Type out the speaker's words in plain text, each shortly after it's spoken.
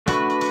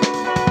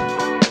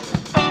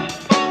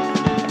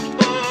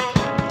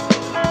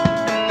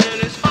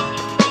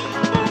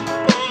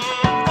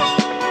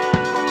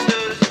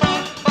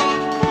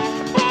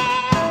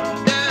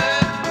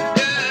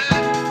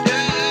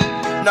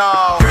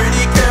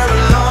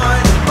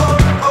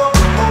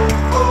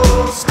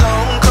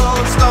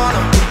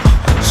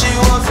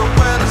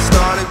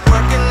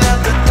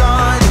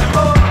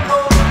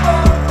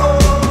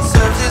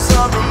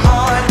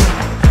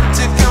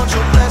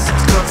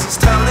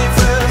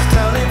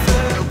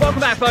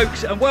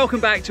folks, and welcome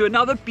back to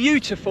another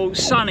beautiful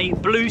sunny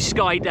blue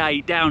sky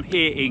day down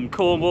here in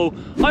Cornwall.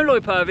 I'm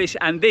Lloyd Purvis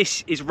and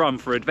this is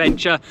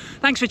Run4Adventure.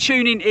 Thanks for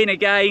tuning in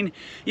again.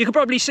 You can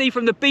probably see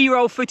from the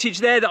B-roll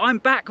footage there that I'm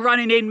back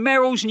running in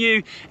Merrell's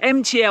new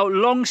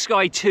MTL Long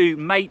Sky 2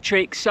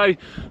 Matryx. So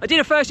I did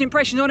a first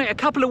impressions on it a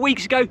couple of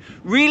weeks ago,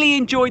 really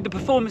enjoyed the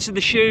performance of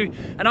the shoe,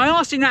 and I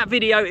asked in that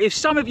video if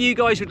some of you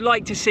guys would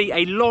like to see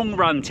a long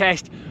run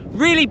test.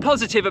 Really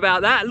positive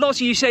about that. Lots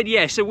of you said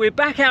yes, so we're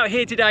back out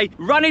here today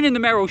running in the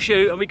Merrell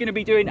shoe, and we're going to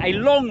be doing a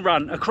long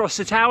run across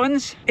the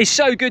Towers. It's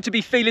so good to be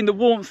feeling the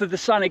warmth of the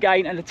sun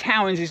again, and the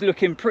Towers is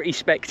looking pretty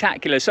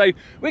spectacular. So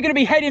we're going to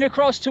be heading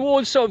across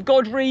towards sort of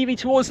Godrevy,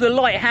 towards the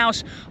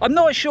lighthouse. I'm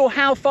not sure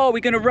how far we're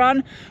going to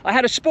run. I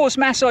had a sports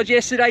massage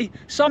yesterday.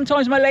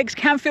 Sometimes my legs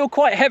can feel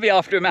quite heavy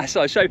after a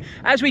massage, so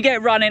as we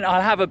get running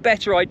I'll have a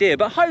better idea,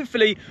 but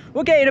hopefully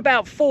we'll get in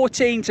about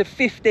 14 to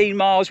 15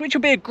 miles, which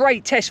will be a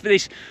great test for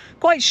this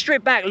quite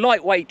stripped back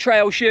lightweight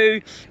trail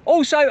shoe.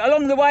 Also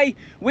along the way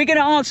we're going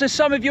to answer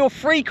some of your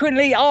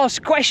frequently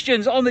asked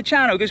questions on the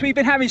channel, because we've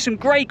been having some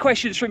great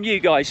questions from you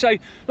guys. So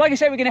like I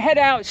said, we're going to head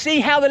out,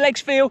 see how the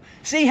legs feel,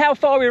 see how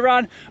far we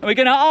run, and we're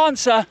going to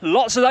answer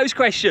lots of those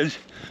questions.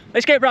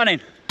 Let's get running.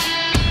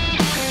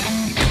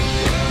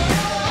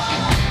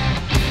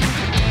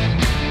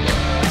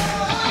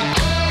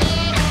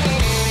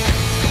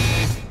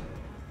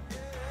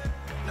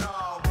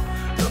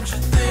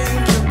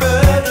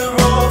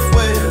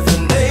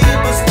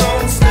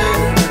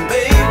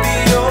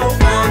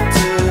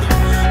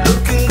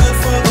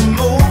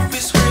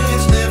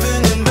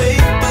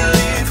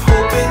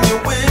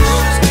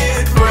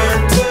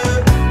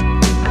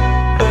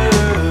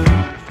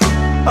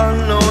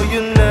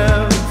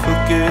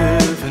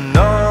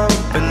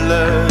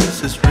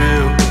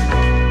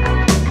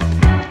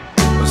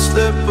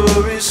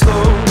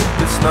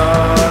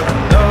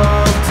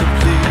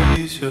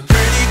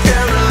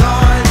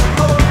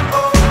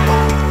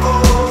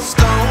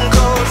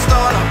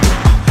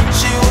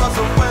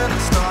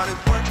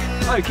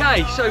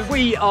 Okay, so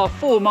we are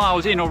 4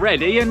 miles in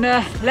already, and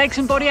legs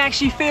and body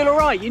actually feel all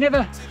right. You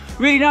never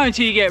really know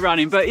until you get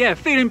running, but yeah,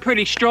 feeling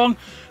pretty strong,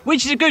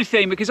 which is a good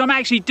thing because I'm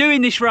actually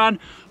doing this run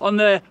on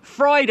the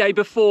Friday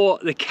before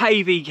the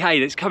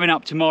KVK that's coming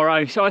up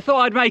tomorrow. So I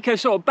thought I'd make a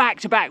sort of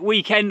back-to-back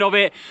weekend of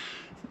it.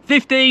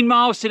 15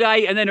 miles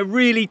today and then a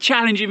really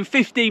challenging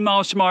 15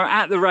 miles tomorrow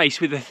at the race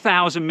with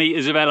 1,000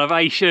 meters of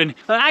elevation.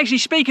 Actually,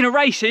 speaking of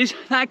races,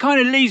 that kind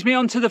of leads me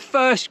on to the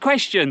first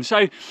question.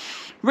 So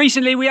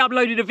recently we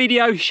uploaded a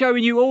video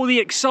showing you all the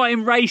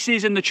exciting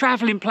races and the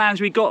traveling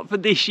plans we got for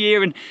this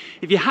year, and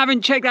if you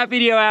haven't checked that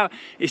video out,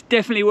 it's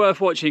definitely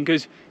worth watching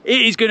because it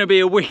is going to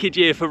be a wicked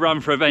year for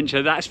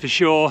Run4Adventure, that's for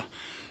sure.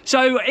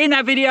 So in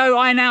that video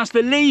I announced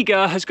that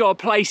Liga has got a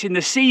place in the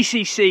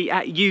CCC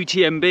at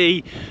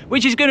UTMB,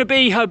 which is going to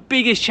be her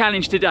biggest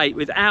challenge to date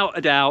without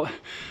a doubt.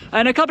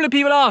 And a couple of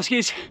people ask,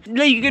 is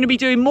Liga going to be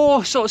doing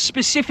more sort of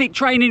specific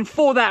training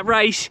for that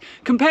race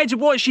compared to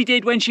what she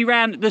did when she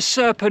ran the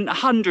Serpent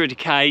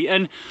 100k?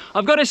 And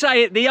I've got to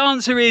say the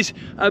answer is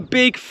a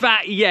big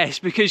fat yes,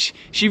 because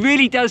she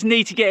really does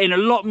need to get in a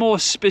lot more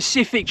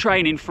specific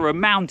training for a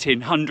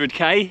mountain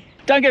 100k.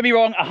 Don't get me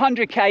wrong,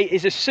 100k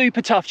is a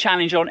super tough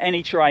challenge on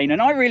any terrain,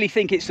 and I really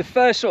think it's the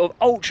first sort of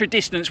ultra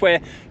distance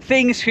where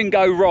things can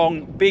go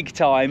wrong big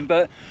time.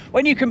 But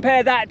when you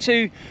compare that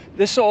to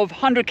the sort of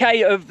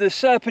 100k of the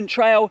Serpent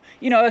Trail,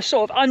 you know, a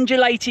sort of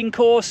undulating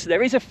course,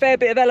 there is a fair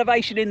bit of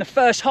elevation in the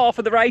first half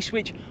of the race,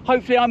 which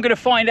hopefully I'm going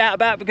to find out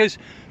about because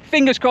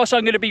fingers crossed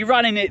I'm going to be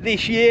running it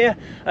this year.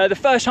 The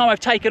first time I've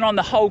taken on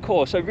the whole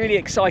course, so really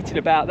excited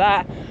about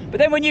that. But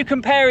then when you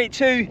compare it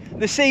to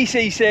the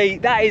CCC,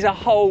 that is a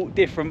whole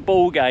different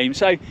ball game.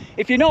 So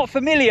if you're not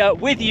familiar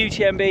with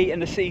UTMB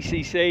and the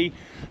CCC,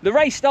 the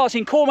race starts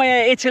in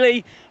Courmayeur,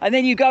 Italy, and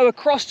then you go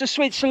across to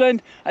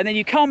Switzerland, and then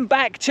you come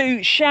back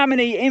to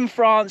Chamonix in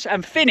France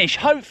and finish,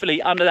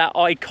 hopefully, under that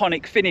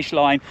iconic finish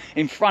line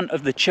in front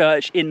of the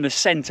church in the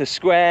centre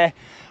square.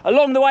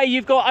 Along the way,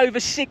 you've got over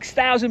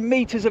 6,000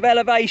 meters of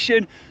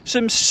elevation,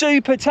 some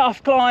super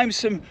tough climbs,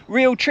 some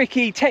real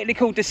tricky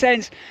technical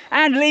descents,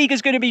 and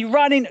Liga's going to be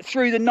running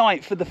through the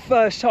night for the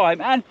first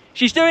time, and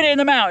she's doing it in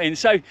the mountains,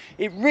 so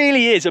it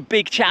really is a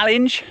big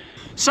challenge.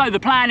 So the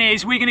plan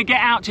is we're going to get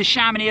out to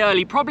Chamonix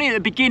early, probably at the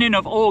beginning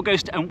of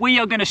August, and we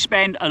are going to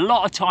spend a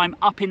lot of time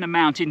up in the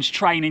mountains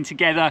training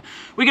together.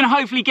 We're going to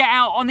hopefully get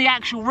out on the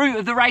actual route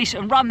of the race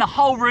and run the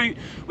whole route.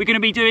 We're going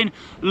to be doing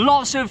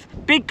lots of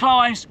big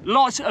climbs,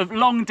 lots of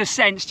long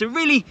descents to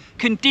really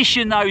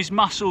condition those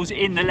muscles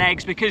in the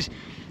legs, because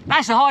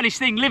that's the hardest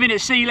thing, living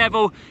at sea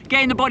level,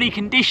 getting the body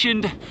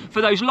conditioned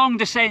for those long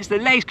descents. The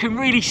legs can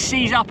really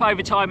seize up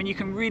over time and you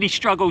can really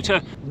struggle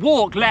to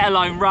walk, let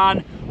alone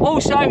run.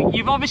 Also,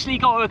 you've obviously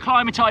got to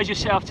acclimatise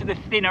yourself to the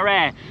thinner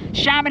air.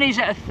 Chamonix is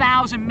at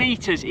 1,000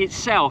 metres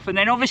itself, and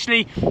then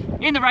obviously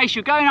in the race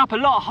you're going up a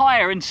lot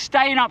higher and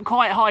staying up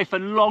quite high for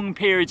long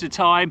periods of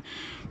time.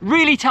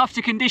 really tough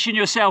to condition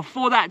yourself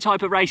for that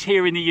type of race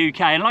here in the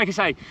UK. And like I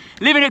say,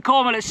 living at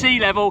Cornwall at sea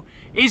level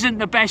isn't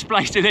the best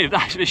place to live,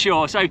 that's for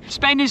sure. So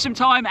spending some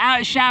time out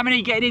at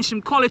Chamonix, getting in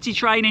some quality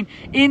training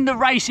in the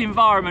race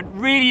environment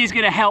really is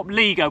going to help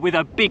Liga with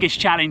her biggest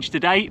challenge to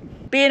date.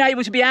 Being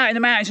able to be out in the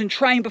mountains and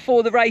train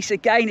before the race,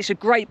 again, it's a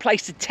great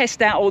place to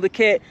test out all the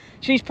kit.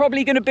 She's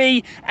probably going to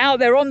be out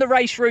there on the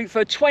race route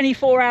for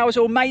 24 hours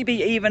or maybe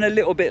even a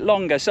little bit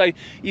longer. So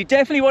you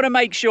definitely want to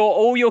make sure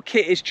all your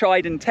kit is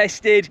tried and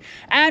tested.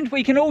 And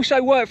we can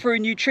also work through a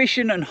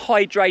nutrition and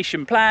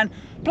hydration plan.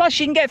 Plus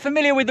you can get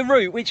familiar with the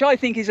route, which I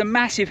think is a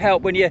massive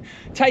help when you're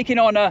taking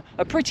on a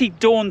pretty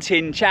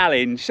daunting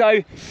challenge.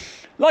 So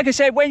like I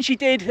said, when she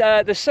did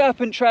the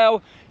Serpent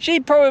Trail, she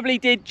probably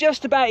did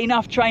just about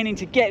enough training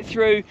to get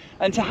through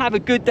and to have a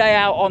good day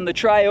out on the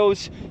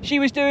trails. She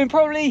was doing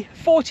probably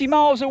 40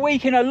 miles a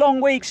week in her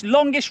long weeks,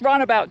 longest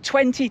run about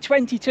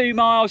 22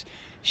 miles.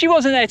 She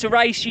wasn't there to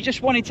race, she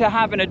just wanted to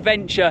have an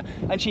adventure,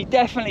 and she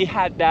definitely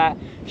had that.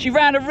 She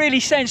ran a really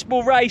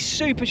sensible race,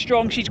 super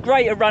strong. She's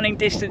great at running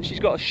distance, she's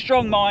got a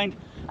strong mind.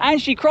 And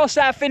she crossed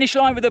that finish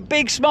line with a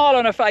big smile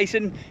on her face,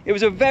 and it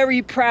was a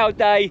very proud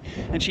day,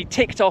 and she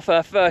ticked off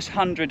her first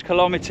 100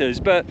 kilometers.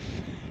 But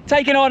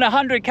taking on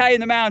 100k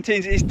in the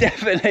mountains is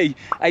definitely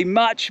a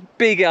much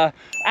bigger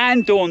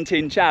and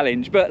daunting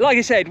challenge. But like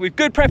I said, with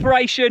good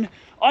preparation,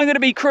 I'm going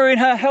to be crewing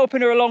her,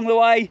 helping her along the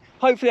way.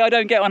 Hopefully I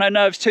don't get on her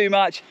nerves too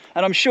much,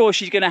 and I'm sure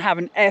she's going to have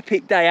an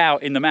epic day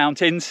out in the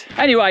mountains.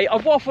 Anyway,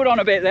 I've waffled on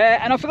a bit there,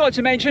 and I forgot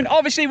to mention,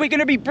 obviously we're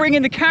going to be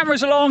bringing the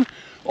cameras along.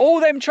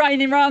 All them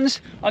training runs,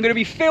 I'm going to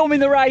be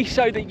filming the race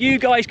so that you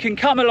guys can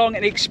come along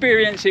and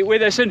experience it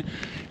with us. And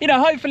you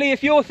know, hopefully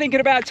if you're thinking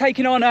about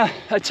taking on a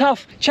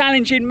tough,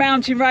 challenging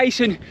mountain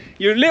race and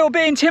you're a little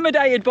bit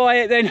intimidated by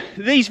it, then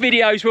these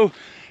videos will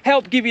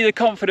help give you the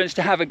confidence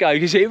to have a go,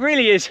 because it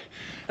really is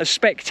a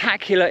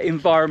spectacular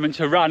environment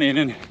to run in.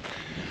 And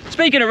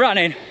speaking of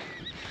running,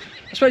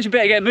 I suppose we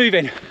better get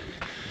moving.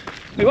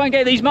 We won't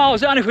get these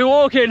miles done if we're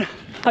walking.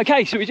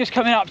 Okay, so we're just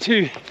coming up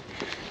to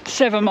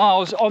 7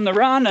 miles on the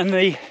run, and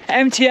the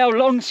MTL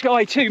Long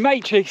Sky 2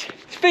 Matryx,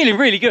 it's feeling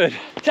really good.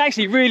 It's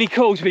actually really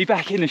cool to be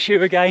back in the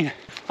shoe again.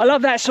 I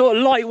love that sort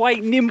of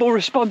lightweight, nimble,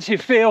 responsive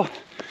feel,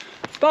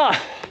 but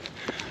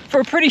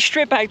for a pretty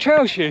stripped back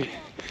trail shoe,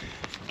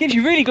 it gives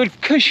you really good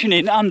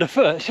cushioning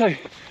underfoot. So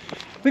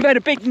we've had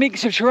a big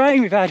mix of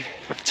terrain. We've had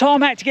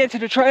tarmac to get to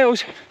the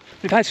trails,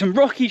 we've had some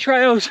rocky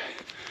trails,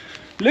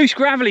 loose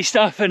gravelly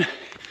stuff, and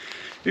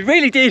we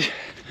really did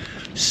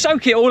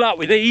soak it all up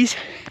with ease.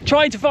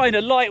 Trying to find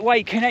a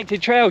lightweight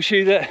connected trail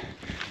shoe that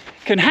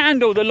can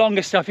handle the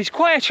longer stuff is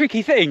quite a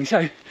tricky thing.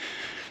 So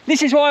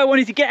this is why I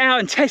wanted to get out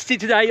and test it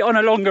today on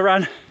a longer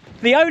run.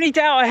 The only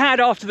doubt I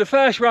had after the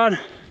first run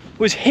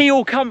was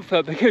heel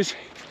comfort, because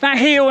that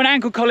heel and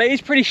ankle collar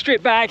is pretty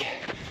stripped back,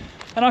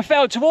 and I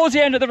felt towards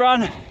the end of the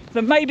run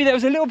that maybe there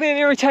was a little bit of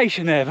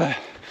irritation there. But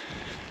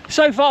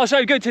so far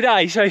so good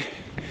today. So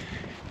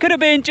could have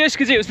been just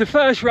because it was the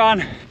first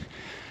run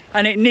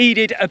and it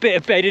needed a bit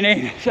of bedding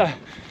in. So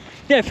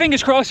yeah,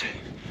 fingers crossed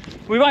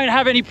we won't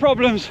have any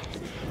problems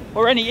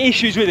or any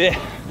issues with it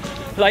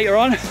later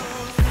on.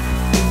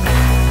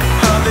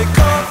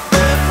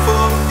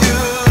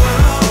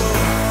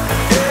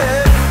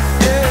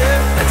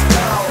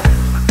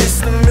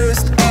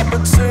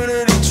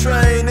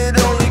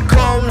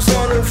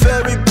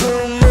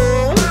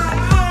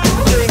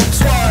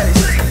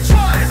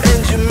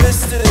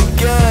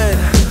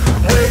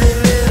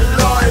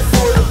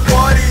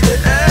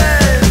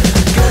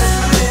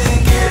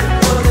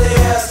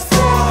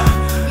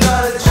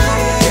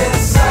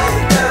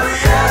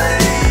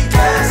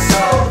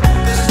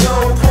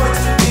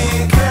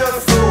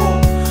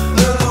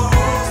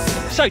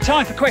 So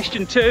time for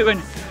question 2,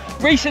 and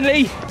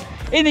recently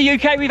in the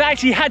UK we've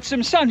actually had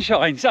some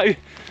sunshine. So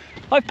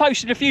I've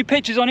posted a few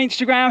pictures on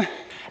Instagram,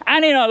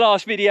 and in our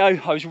last video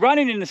I was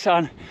running in the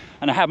sun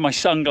and I had my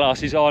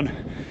sunglasses on.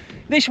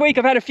 This week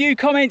I've had a few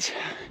comments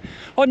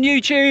on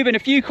YouTube and a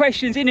few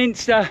questions in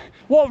Insta.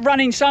 What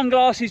running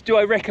sunglasses do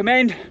I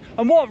recommend,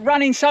 and what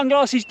running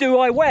sunglasses do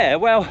I wear?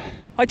 Well,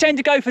 I tend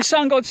to go for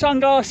Sun God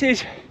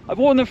sunglasses. I've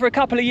worn them for a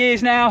couple of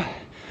years now.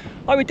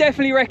 I would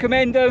definitely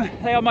recommend them.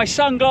 They are my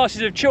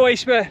sunglasses of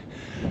choice, but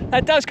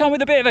that does come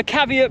with a bit of a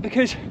caveat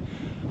because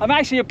I'm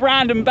actually a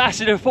brand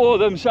ambassador for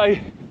them. So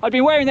I've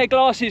been wearing their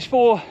glasses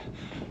for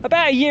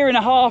about a year and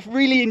a half,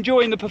 really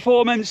enjoying the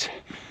performance,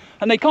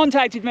 and they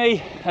contacted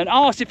me and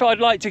asked if I'd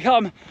like to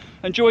come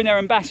and join their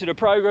ambassador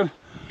program.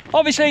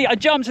 Obviously I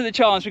jumped at the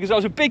chance because I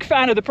was a big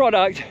fan of the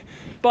product,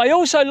 but I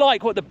also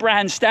like what the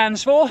brand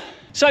stands for.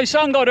 So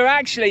Sun God are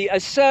actually a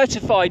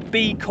certified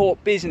B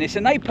Corp business,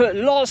 and they put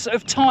lots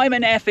of time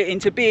and effort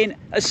into being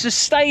as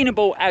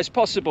sustainable as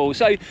possible.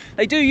 So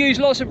they do use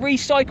lots of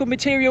recycled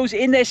materials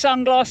in their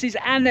sunglasses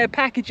and their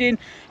packaging,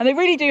 and they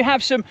really do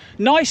have some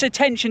nice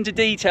attention to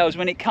details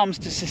when it comes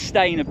to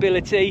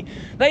sustainability.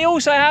 They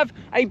also have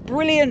a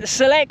brilliant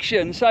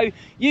selection. So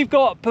you've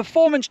got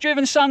performance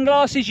driven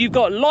sunglasses, you've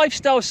got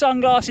lifestyle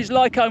sunglasses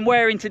like I'm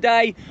wearing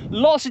today,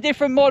 lots of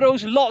different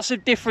models, lots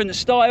of different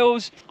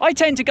styles. I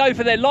tend to go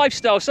for their lifestyle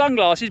lifestyle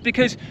sunglasses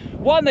because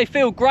one, they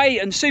feel great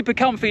and super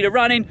comfy to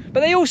run in, but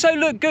they also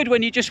look good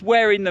when you're just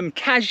wearing them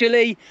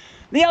casually.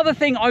 The other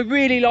thing I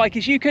really like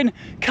is you can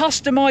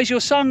customize your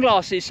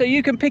sunglasses, so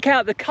you can pick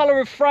out the color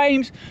of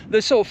frames,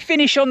 the sort of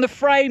finish on the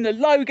frame, the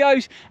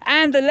logos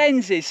and the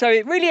lenses. So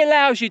it really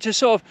allows you to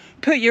sort of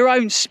put your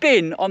own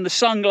spin on the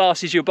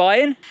sunglasses you're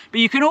buying.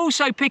 But you can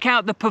also pick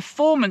out the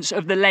performance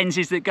of the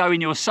lenses that go in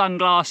your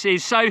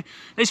sunglasses. So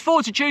there's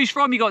 4 to choose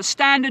from. You've got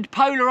standard,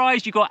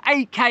 polarized, you've got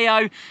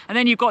 8KO, and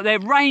then you've got their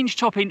range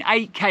topping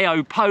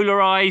 8KO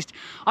polarized.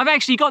 I've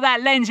actually got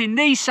that lens in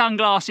these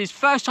sunglasses,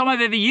 first time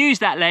I've ever used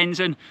that lens,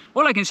 and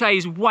all I can say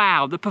is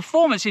wow, the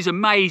performance is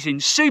amazing.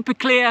 Super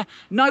clear,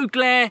 no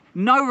glare,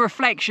 no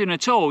reflection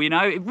at all, you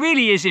know, it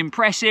really is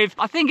impressive.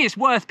 I think it's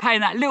worth paying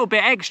that little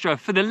bit extra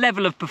for the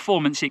level of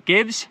performance it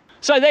gives.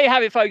 So there you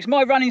have it, folks.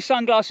 My running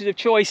sunglasses of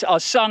choice are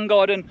Sun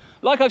God, and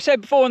like I've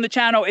said before on the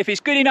channel, if it's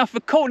good enough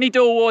for Courtney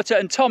Dorwater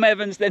and Tom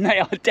Evans, then they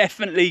are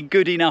definitely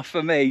good enough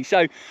for me.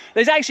 So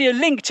there's actually a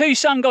link to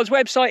Sun God's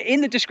website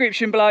in the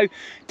description below.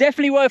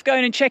 Definitely worth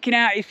going and checking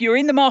out if you're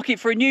in the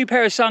market for a new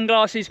pair of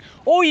sunglasses,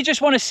 or you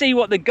just want to see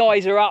what the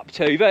guys are up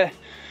to. But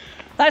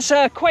that's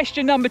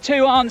question number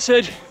 2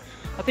 answered.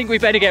 I think we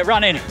better get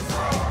running.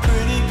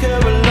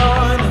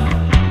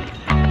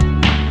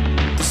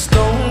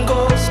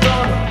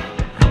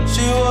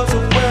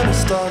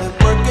 Started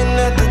working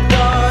at the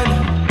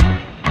diner.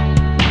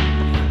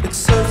 It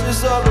serves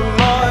as a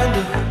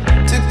reminder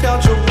to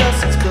count your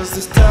blessings, cause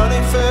this town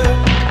ain't fair.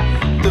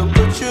 They'll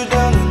put you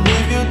down and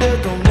leave you there,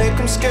 don't make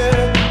them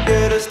scared.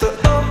 Yeah, that's the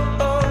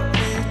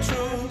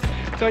truth.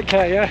 It's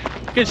okay, yeah?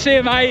 Good to see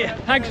you, mate.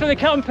 Thanks for the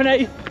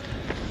company.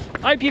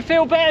 Hope you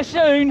feel better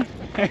soon.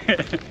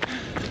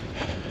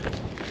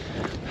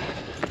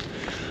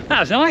 That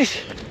was nice.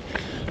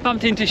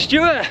 Bumped into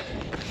Stuart,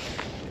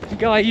 the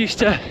guy who used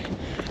to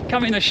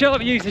come in the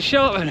shop, use the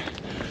shop, and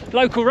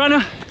local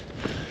runner,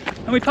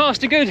 and we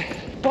passed a good,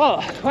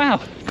 wow,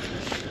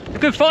 a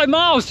good 5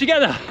 miles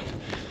together.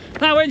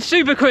 That went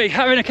super quick,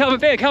 having a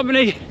bit of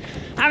company,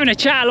 having a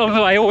chat along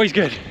the way, always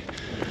good.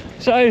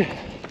 So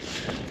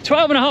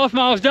 12.5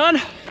 miles done.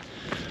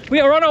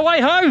 We are on our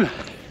way home.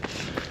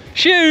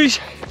 Shoes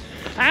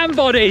and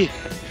body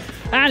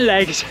and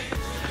legs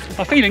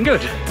are feeling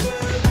good.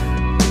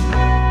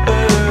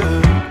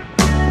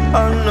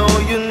 I know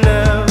you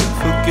never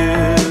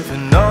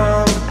forgiven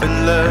up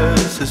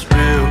unless it's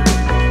real.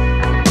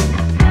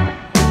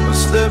 A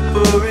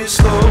slippery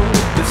slope,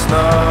 it's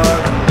not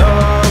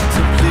enough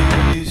to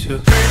please you.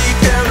 Pretty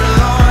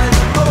Caroline,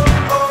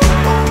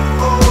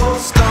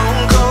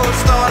 stone cold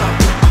stunner.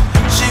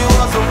 She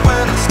was a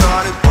winner,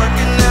 started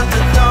working at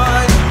the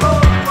diner.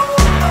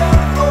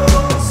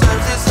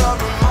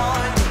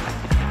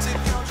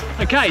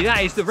 Okay,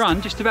 that is the run,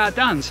 just about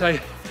done. So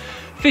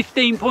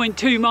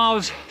 15.2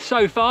 miles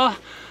so far,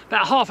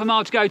 about half a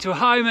mile to go to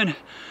home, and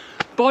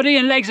body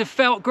and legs have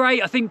felt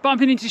great. I think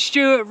bumping into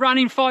Stuart,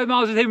 running 5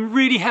 miles with him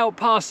really helped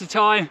pass the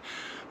time.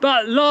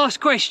 But last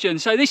question,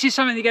 so this is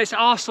something that gets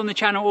asked on the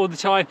channel all the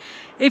time.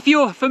 If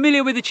you're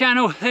familiar with the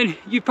channel, then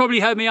you've probably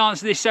heard me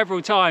answer this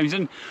several times,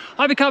 and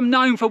I become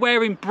known for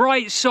wearing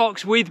bright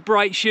socks with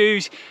bright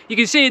shoes. You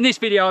can see in this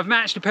video I've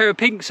matched a pair of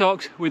pink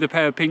socks with a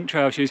pair of pink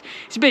trail shoes.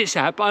 It's a bit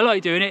sad, but I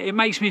like doing it. It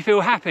makes me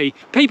feel happy.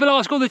 People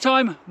ask all the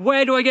time,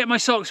 where do I get my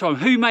socks from?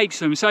 Who makes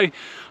them? So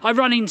I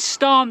run in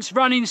Stance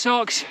running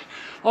socks,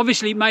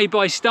 obviously made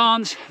by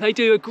Stance. They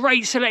do a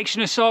great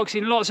selection of socks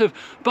in lots of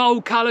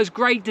bold colours,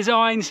 great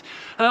designs.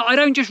 I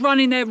don't just run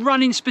in their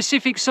running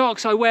specific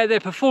socks, I wear their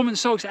performance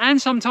socks and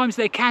sometimes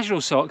their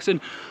casual socks, and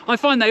I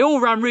find they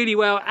all run really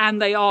well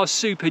and they are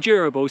super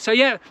durable. So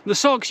yeah, the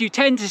socks you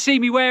tend to see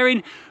me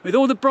wearing with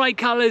all the bright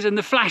colours and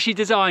the flashy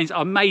designs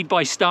are made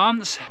by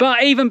Stance.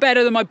 But even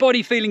better than my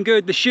body feeling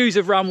good, the shoes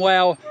have run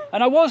well,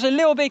 and I was a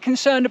little bit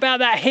concerned about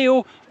that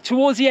heel.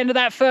 Towards the end of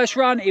that first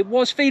run, it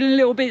was feeling a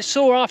little bit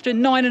sore after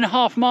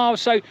 9.5 miles,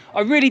 so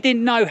I really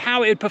didn't know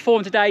how it would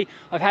perform today.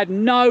 I've had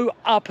no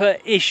upper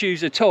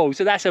issues at all,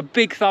 so that's a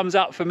big thumbs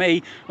up for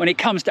me when it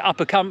comes to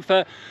upper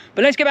comfort.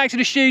 But let's get back to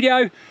the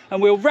studio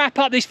and we'll wrap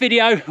up this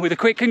video with a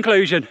quick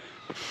conclusion.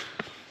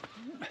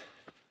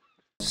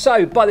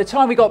 So by the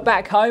time we got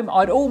back home,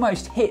 I'd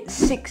almost hit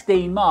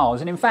 16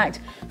 miles, and in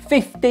fact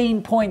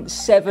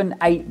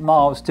 15.78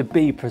 miles to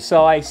be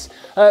precise.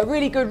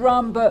 Really good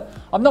run, but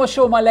I'm not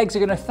sure my legs are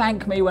going to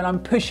thank me when I'm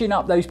pushing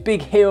up those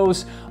big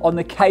hills on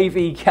the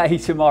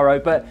KVK tomorrow,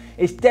 but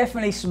it's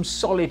definitely some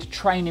solid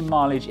training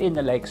mileage in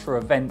the legs for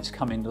events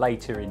coming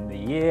later in the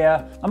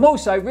year. I'm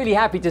also really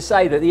happy to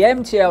say that the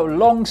MTL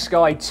Long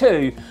Sky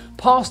 2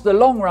 passed the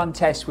long run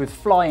test with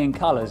flying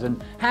colours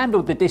and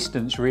handled the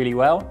distance really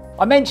well.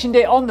 I mentioned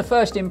it on the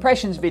first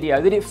impressions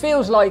video that it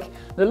feels like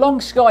the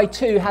Long Sky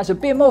 2 has a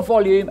bit more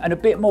volume and a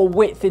bit more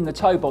width in the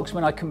toe box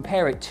when I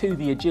compare it to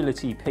the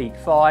Agility Peak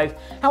 5.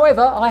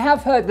 However, I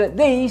have heard that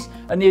these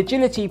and the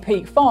Agility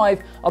Peak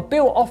 5 are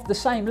built off the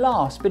same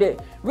last, but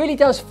it really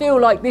does feel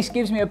like this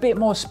gives me a bit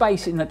more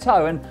space in the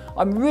toe, and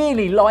I'm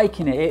really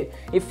liking it.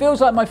 It feels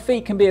like my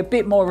feet can be a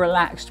bit more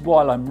relaxed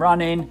while I'm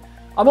running.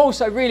 I'm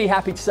also really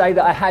happy to say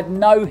that I had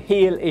no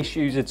heel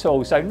issues at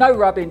all. So no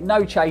rubbing,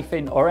 no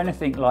chafing or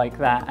anything like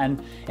that.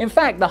 And in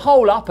fact, the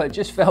whole upper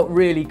just felt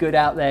really good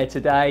out there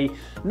today.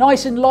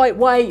 Nice and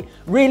lightweight,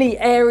 really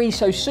airy,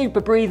 so super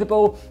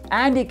breathable.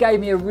 And it gave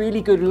me a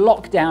really good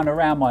lockdown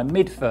around my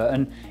midfoot,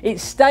 and it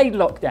stayed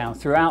locked down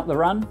throughout the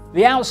run.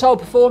 The outsole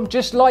performed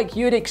just like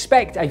you'd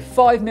expect a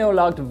 5mm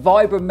lugged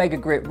Vibram Mega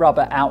Grip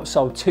rubber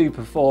outsole to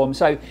perform.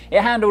 So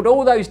it handled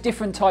all those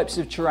different types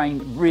of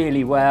terrain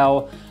really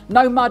well.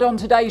 No mud on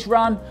today's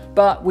run,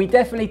 but we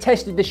definitely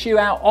tested the shoe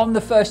out on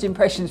the first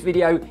impressions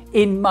video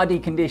in muddy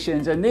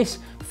conditions, and this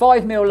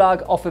 5mm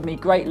lug offered me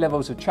great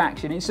levels of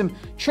traction in some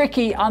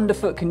tricky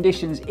underfoot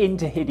conditions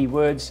into Hiddy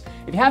Woods.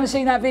 If you haven't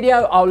seen that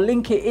video, I'll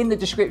link it in the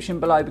description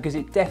below because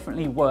it's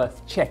definitely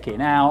worth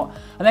checking out.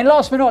 And then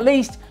last but not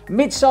least,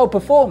 midsole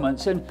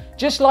performance, and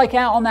just like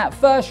out on that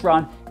first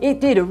run, it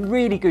did a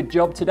really good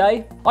job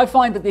today. I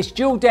find that this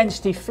dual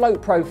density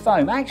Float Pro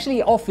foam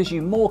actually offers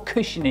you more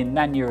cushioning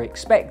than you're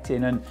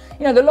expecting, and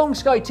you know, the Long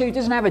Sky 2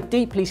 doesn't have a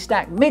deeply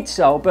stacked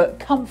midsole, but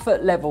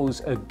comfort levels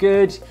are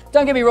good.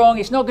 Don't get me wrong,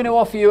 it's not going to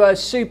offer you a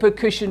super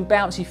cushioned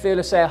bouncy feel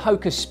of say a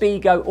Hoka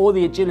Speedgo or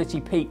the Agility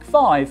Peak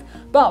 5,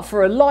 but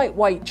for a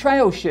lightweight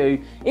trail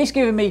shoe, it's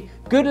given me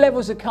good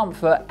levels of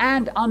comfort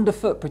and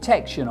underfoot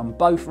protection on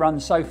both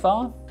runs so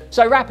far.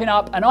 So wrapping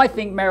up, and I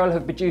think Merrell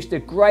have produced a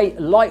great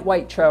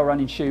lightweight trail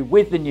running shoe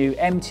with the new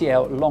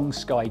MTL Long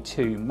Sky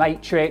 2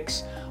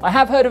 Matryx. I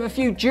have heard of a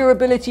few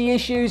durability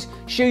issues,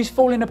 shoes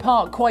falling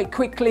apart quite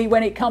quickly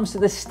when it comes to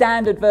the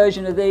standard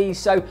version of these,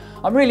 so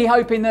I'm really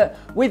hoping that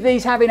with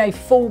these having a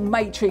full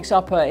Matryx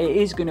upper, it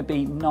is going to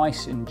be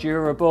nice and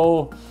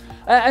durable.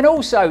 And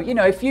also, you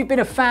know, if you've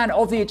been a fan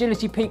of the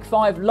Agility Peak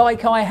 5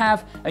 like I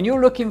have, and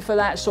you're looking for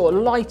that sort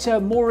of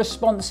lighter, more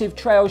responsive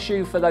trail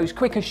shoe for those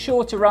quicker,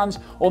 shorter runs,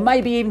 or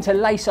maybe even to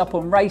lace up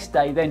on race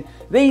day, then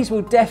these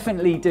will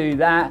definitely do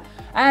that.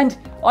 And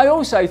I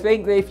also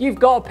think that if you've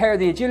got a pair of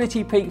the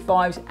Agility Peak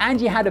 5s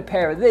and you had a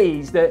pair of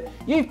these, that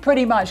you've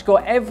pretty much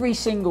got every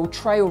single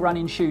trail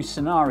running shoe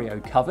scenario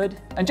covered.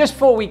 And just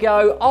before we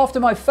go, after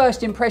my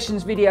first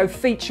impressions video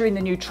featuring the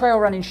new trail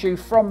running shoe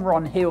from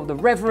Ron Hill, the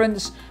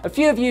Reverence, a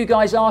few of you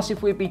guys asked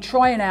if we'd be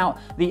trying out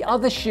the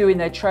other shoe in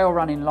their trail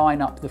running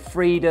lineup, the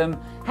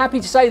Freedom. Happy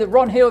to say that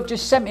Ron Hill have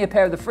just sent me a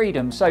pair of the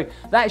Freedom, so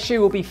that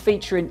shoe will be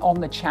featuring on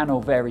the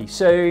channel very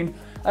soon.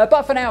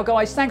 But for now,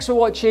 guys, thanks for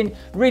watching.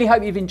 Really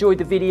hope you've enjoyed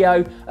the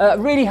video.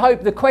 Really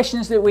hope the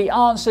questions that we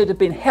answered have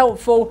been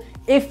helpful.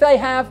 If they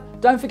have,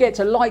 don't forget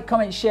to like,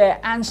 comment, share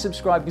and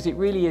subscribe because it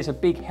really is a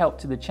big help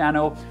to the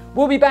channel.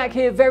 We'll be back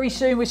here very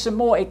soon with some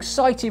more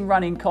exciting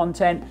running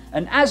content.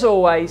 And as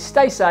always,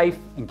 stay safe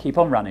and keep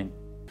on running.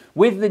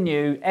 With the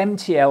new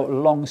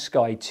MTL Long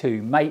Sky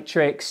 2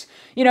 Matryx.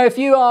 You know, if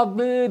you are...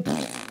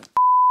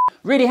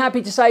 really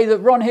happy to say that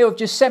Ron Hill have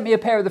just sent me a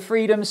pair of the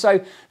Freedom, so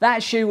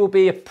that shoe will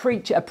be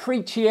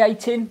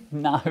featuring,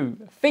 not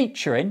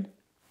it's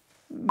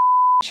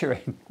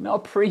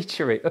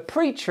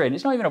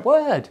not even a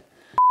word.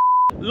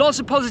 Lots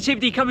of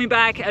positivity coming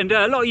back, and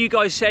a lot of you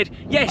guys said,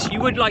 yes, you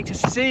would like to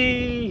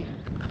see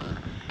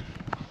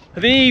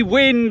the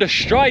wind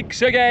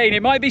strikes again.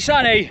 It might be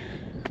sunny,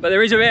 but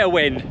there is a bit of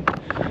wind.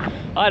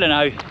 I don't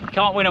know, you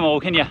can't win them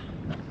all, can you?